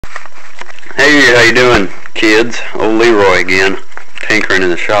Hey, how you doing, kids? Old Leroy again, tinkering in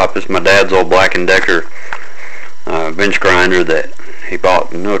the shop. This is my dad's old Black & Decker bench grinder that he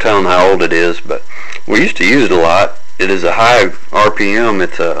bought. No telling how old it is, but we used to use it a lot. It is a high RPM.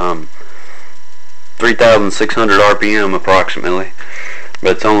 It's a 3,600 RPM approximately,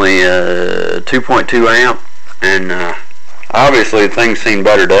 but it's only 2.2 amp, and obviously the thing's seen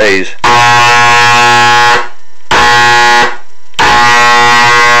better days.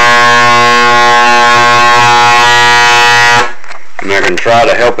 And I can try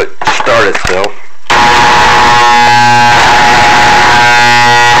to help it start itself.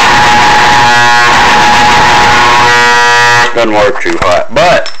 Doesn't work too hot,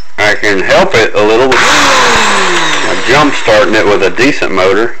 but I can help it a little with jump starting it with a decent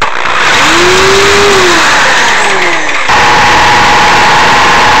motor.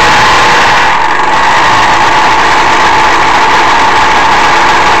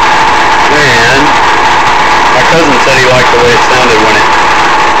 And my cousin said he liked the way it sounded when it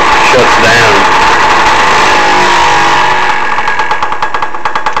shuts down.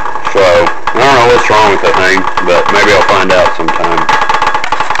 So, I don't know what's wrong with the thing, but maybe I'll find out sometime.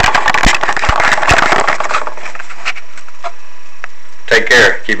 Take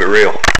care. Keep it real.